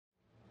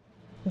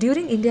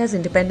During India's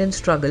independence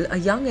struggle, a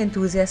young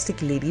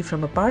enthusiastic lady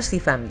from a Parsi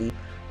family,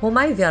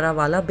 Homai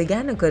Vyarawalla,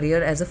 began a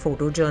career as a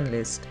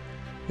photojournalist.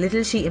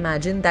 Little she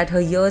imagined that her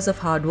years of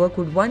hard work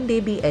would one day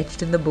be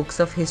etched in the books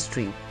of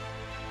history.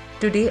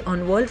 Today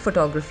on World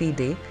Photography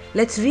Day,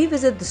 let's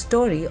revisit the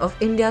story of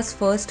India's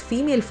first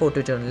female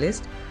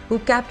photojournalist who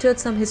captured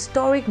some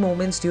historic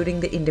moments during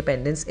the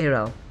independence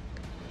era.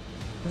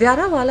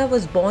 Vyarawalla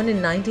was born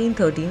in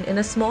 1913 in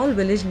a small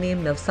village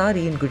named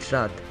Navsari in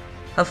Gujarat.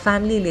 Her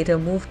family later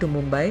moved to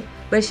Mumbai,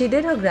 where she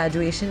did her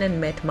graduation and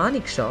met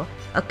Manik Shaw,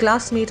 a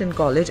classmate in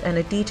college and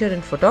a teacher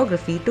in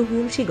photography to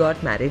whom she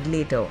got married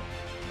later.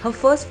 Her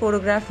first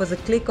photograph was a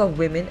clique of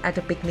women at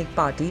a picnic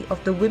party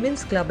of the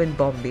Women's Club in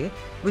Bombay,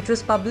 which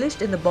was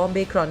published in the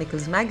Bombay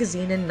Chronicles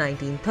magazine in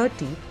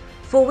 1930,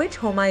 for which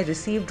Homai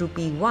received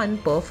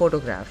 ₹1 per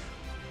photograph.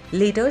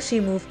 Later, she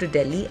moved to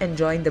Delhi and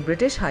joined the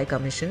British High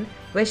Commission,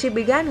 where she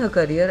began her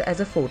career as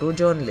a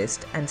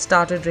photojournalist and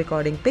started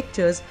recording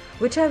pictures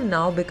which have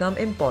now become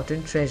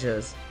important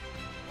treasures.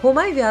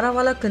 Homai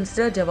Vyarawalla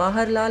considered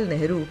Jawaharlal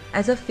Nehru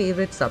as her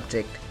favorite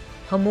subject.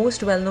 Her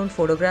most well-known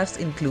photographs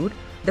include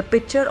the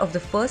picture of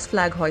the first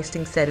flag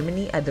hoisting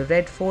ceremony at the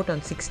Red Fort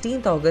on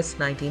 16 August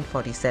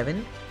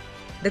 1947,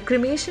 the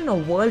cremation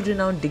of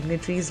world-renowned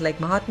dignitaries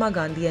like Mahatma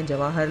Gandhi and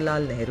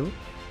Jawaharlal Nehru,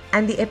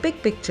 and the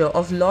epic picture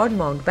of Lord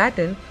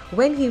Mountbatten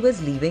when he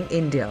was leaving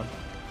India.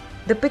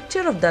 The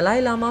picture of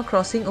Dalai Lama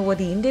crossing over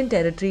the Indian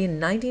territory in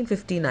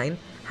 1959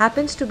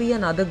 happens to be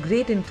another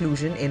great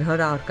inclusion in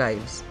her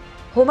archives.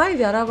 Homai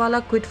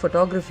Vyarawalla quit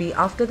photography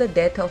after the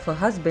death of her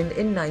husband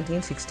in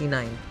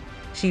 1969.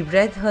 She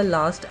breathed her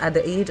last at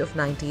the age of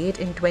 98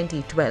 in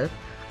 2012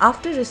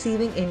 after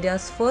receiving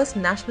India's first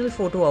National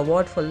Photo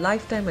Award for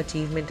Lifetime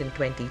Achievement in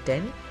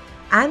 2010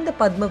 and the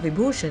Padma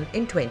Vibhushan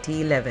in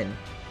 2011.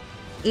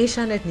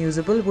 Asianet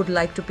Newsable would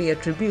like to pay a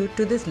tribute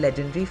to this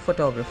legendary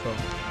photographer.